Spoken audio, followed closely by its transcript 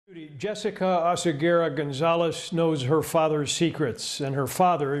Jessica Oseguera Gonzalez knows her father's secrets, and her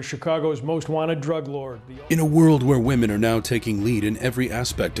father is Chicago's most wanted drug lord. In a world where women are now taking lead in every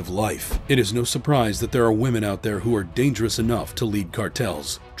aspect of life, it is no surprise that there are women out there who are dangerous enough to lead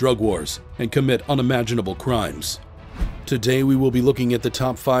cartels, drug wars, and commit unimaginable crimes. Today we will be looking at the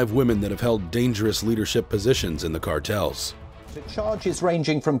top 5 women that have held dangerous leadership positions in the cartels. Charges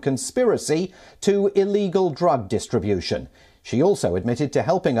ranging from conspiracy to illegal drug distribution. She also admitted to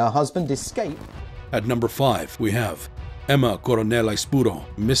helping her husband escape. At number 5, we have Emma Coronel Aispuro,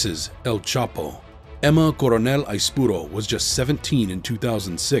 Mrs. El Chapo. Emma Coronel Aispuro was just 17 in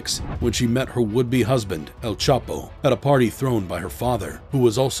 2006 when she met her would-be husband, El Chapo, at a party thrown by her father, who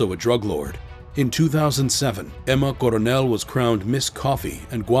was also a drug lord. In 2007, Emma Coronel was crowned Miss Coffee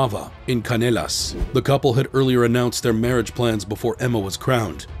and Guava in Canelas. The couple had earlier announced their marriage plans before Emma was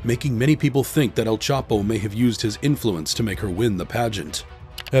crowned, making many people think that El Chapo may have used his influence to make her win the pageant.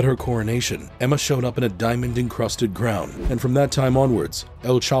 At her coronation, Emma showed up in a diamond-encrusted crown, and from that time onwards,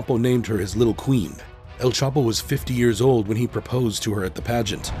 El Chapo named her his Little Queen. El Chapo was 50 years old when he proposed to her at the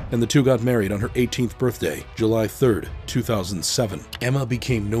pageant, and the two got married on her 18th birthday, July 3rd, 2007. Emma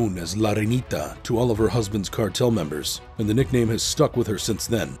became known as La Renita to all of her husband's cartel members, and the nickname has stuck with her since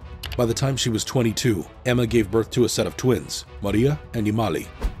then. By the time she was 22, Emma gave birth to a set of twins, Maria and Imali.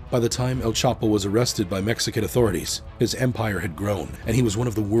 By the time El Chapo was arrested by Mexican authorities, his empire had grown, and he was one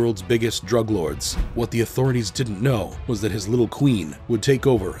of the world's biggest drug lords. What the authorities didn't know was that his little queen would take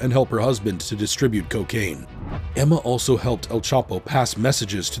over and help her husband to distribute cocaine. Emma also helped El Chapo pass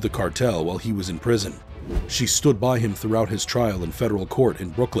messages to the cartel while he was in prison. She stood by him throughout his trial in federal court in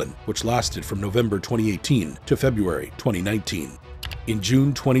Brooklyn, which lasted from November 2018 to February 2019. In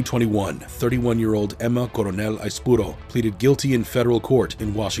June 2021, 31-year-old Emma Coronel Aispuro pleaded guilty in federal court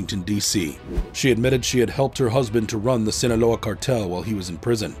in Washington, D.C. She admitted she had helped her husband to run the Sinaloa cartel while he was in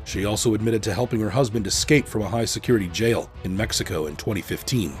prison. She also admitted to helping her husband escape from a high-security jail in Mexico in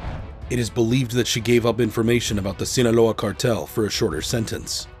 2015. It is believed that she gave up information about the Sinaloa cartel for a shorter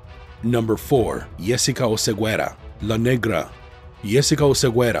sentence. Number 4. Jessica Oseguera, La Negra. Jessica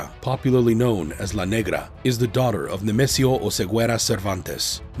Oseguera, popularly known as La Negra, is the daughter of Nemesio Oseguera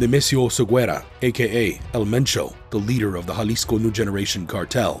Cervantes. Nemesio Oseguera, aka El Mencho, the leader of the Jalisco New Generation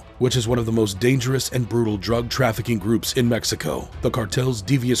Cartel, which is one of the most dangerous and brutal drug trafficking groups in Mexico. The cartel's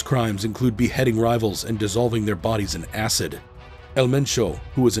devious crimes include beheading rivals and dissolving their bodies in acid. El Mencho,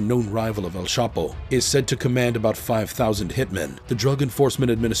 who is a known rival of El Chapo, is said to command about 5,000 hitmen. The Drug Enforcement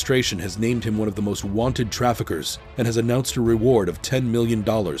Administration has named him one of the most wanted traffickers and has announced a reward of $10 million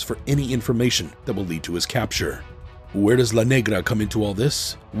for any information that will lead to his capture. Where does La Negra come into all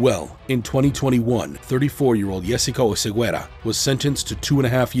this? Well, in 2021, 34-year-old Jessica Oseguera was sentenced to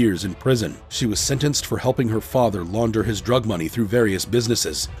 2.5 years in prison. She was sentenced for helping her father launder his drug money through various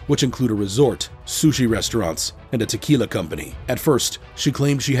businesses, which include a resort, sushi restaurants, and a tequila company. At first, she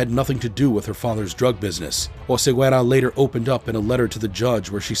claimed she had nothing to do with her father's drug business. Oseguera later opened up in a letter to the judge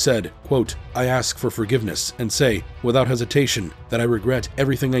where she said, quote, "I ask for forgiveness and say, without hesitation, that I regret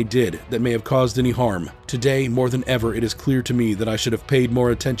everything I did that may have caused any harm. Today, more than ever, it is clear to me that I should have paid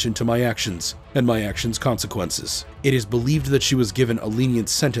more attention to my actions and my actions' consequences." It is believed that she was given a lenient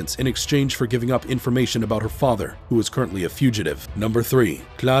sentence in exchange for giving up information about her father, who is currently a fugitive. Number 3.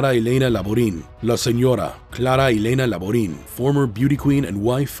 Clara Elena Laborin. La Señora Clara Elena Laborin, former beauty queen and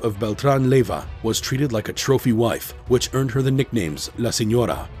wife of Beltran Leyva, was treated like a trophy wife, which earned her the nicknames La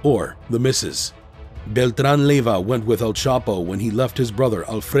Señora or the Mrs. Beltran Leyva went with El Chapo when he left his brother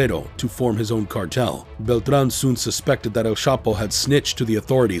Alfredo to form his own cartel. Beltran soon suspected that El Chapo had snitched to the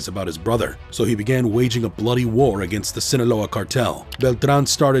authorities about his brother, so he began waging a bloody war against the Sinaloa cartel. Beltran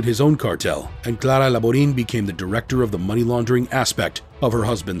started his own cartel, and Clara Laborin became the director of the money laundering aspect of her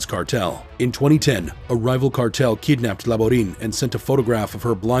husband's cartel. In 2010, a rival cartel kidnapped Laborin and sent a photograph of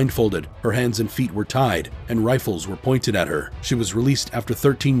her blindfolded, her hands and feet were tied, and rifles were pointed at her. She was released after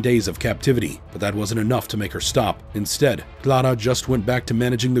 13 days of captivity, but that wasn't enough to make her stop. Instead, Clara just went back to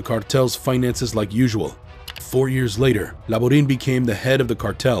managing the cartel's finances like usual. 4 years later, Laborin became the head of the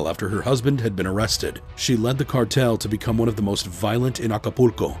cartel after her husband had been arrested. She led the cartel to become one of the most violent in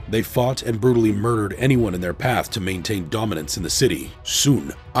Acapulco. They fought and brutally murdered anyone in their path to maintain dominance in the city.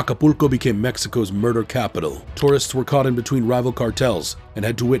 Soon, Acapulco became Mexico's murder capital. Tourists were caught in between rival cartels and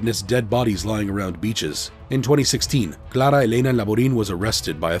had to witness dead bodies lying around beaches. In 2016, Clara Elena Laborin was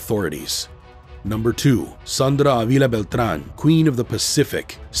arrested by authorities. Number 2. Sandra Avila Beltran, Queen of the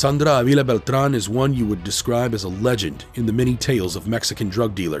Pacific. Sandra Avila Beltran is one you would describe as a legend in the many tales of Mexican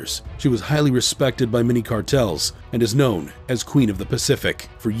drug dealers. She was highly respected by many cartels and is known as Queen of the Pacific.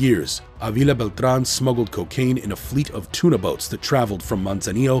 For years, Avila Beltran smuggled cocaine in a fleet of tuna boats that traveled from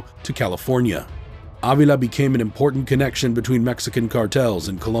Manzanillo to California. Avila became an important connection between Mexican cartels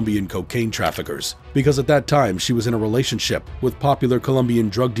and Colombian cocaine traffickers, because at that time she was in a relationship with popular Colombian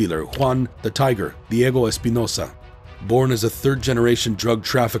drug dealer Juan the Tiger Diego Espinosa. Born as a third-generation drug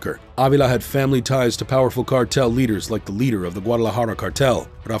trafficker, Avila had family ties to powerful cartel leaders like the leader of the Guadalajara cartel,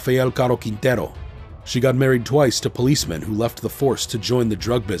 Rafael Caro Quintero. She got married twice to policemen who left the force to join the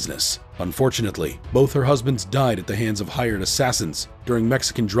drug business. Unfortunately, both her husbands died at the hands of hired assassins during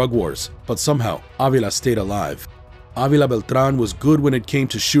Mexican drug wars, but somehow Avila stayed alive. Avila Beltran was good when it came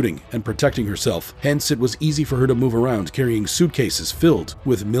to shooting and protecting herself, hence it was easy for her to move around carrying suitcases filled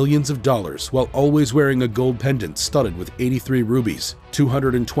with millions of dollars while always wearing a gold pendant studded with 83 rubies,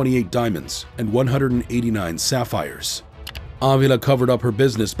 228 diamonds, and 189 sapphires. Avila covered up her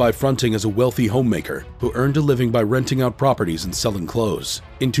business by fronting as a wealthy homemaker who earned a living by renting out properties and selling clothes.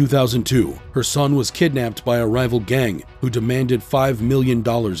 In 2002, her son was kidnapped by a rival gang who demanded $5 million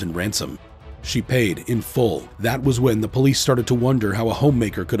in ransom. She paid in full. That was when the police started to wonder how a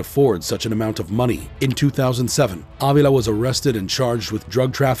homemaker could afford such an amount of money. In 2007, Avila was arrested and charged with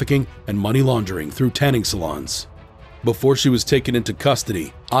drug trafficking and money laundering through tanning salons. Before she was taken into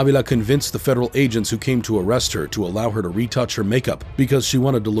custody, Avila convinced the federal agents who came to arrest her to allow her to retouch her makeup because she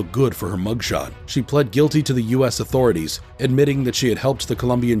wanted to look good for her mugshot. She pled guilty to the U.S. authorities, admitting that she had helped the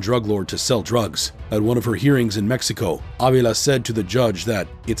Colombian drug lord to sell drugs. At one of her hearings in Mexico, Avila said to the judge that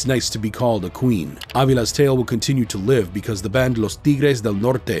it's nice to be called a queen. Avila's tale will continue to live because the band Los Tigres del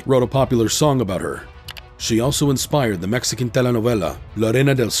Norte wrote a popular song about her. She also inspired the Mexican telenovela La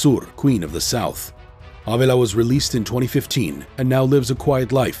Reina del Sur, Queen of the South. Avila was released in 2015 and now lives a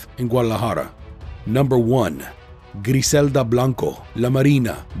quiet life in Guadalajara. Number 1. Griselda Blanco, La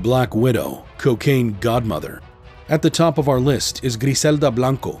Marina, Black Widow, Cocaine Godmother. At the top of our list is Griselda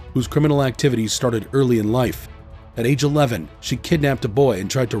Blanco, whose criminal activities started early in life. At age 11, she kidnapped a boy and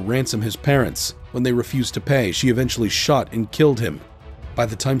tried to ransom his parents. When they refused to pay, she eventually shot and killed him. By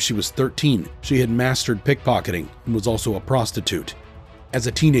the time she was 13, she had mastered pickpocketing and was also a prostitute. As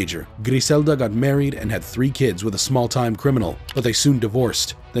a teenager, Griselda got married and had 3 kids with a small-time criminal, but they soon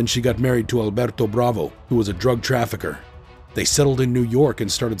divorced. Then she got married to Alberto Bravo, who was a drug trafficker. They settled in New York and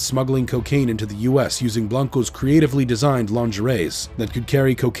started smuggling cocaine into the U.S. using Blanco's creatively designed lingeries that could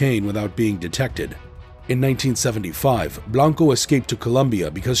carry cocaine without being detected. In 1975, Blanco escaped to Colombia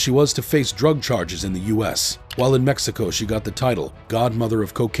because she was to face drug charges in the U.S. While in Mexico, she got the title Godmother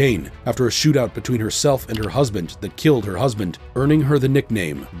of Cocaine after a shootout between herself and her husband that killed her husband, earning her the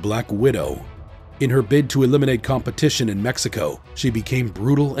nickname Black Widow. In her bid to eliminate competition in Mexico, she became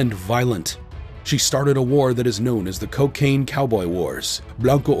brutal and violent. She started a war that is known as the Cocaine Cowboy Wars.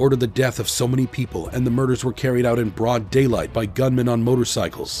 Blanco ordered the death of so many people, and the murders were carried out in broad daylight by gunmen on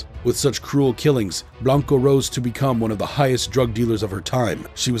motorcycles. With such cruel killings, Blanco rose to become one of the highest drug dealers of her time.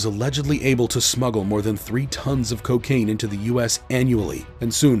 She was allegedly able to smuggle more than 3 tons of cocaine into the U.S. annually,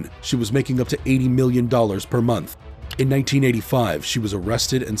 and soon she was making up to $80 million per month. In 1985, she was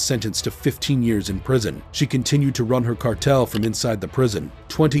arrested and sentenced to 15 years in prison. She continued to run her cartel from inside the prison.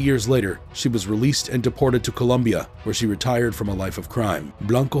 20 years later, she was released and deported to Colombia, where she retired from a life of crime.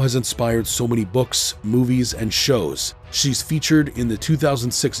 Blanco has inspired so many books, movies, and shows. She's featured in the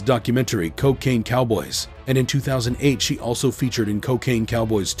 2006 documentary Cocaine Cowboys, and in 2008 she also featured in Cocaine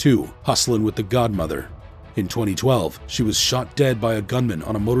Cowboys 2, Hustlin' with the Godmother. In 2012, she was shot dead by a gunman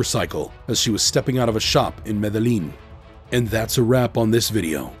on a motorcycle as she was stepping out of a shop in Medellin. And that's a wrap on this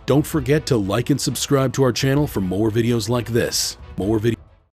video. Don't forget to like and subscribe to our channel for more videos like this.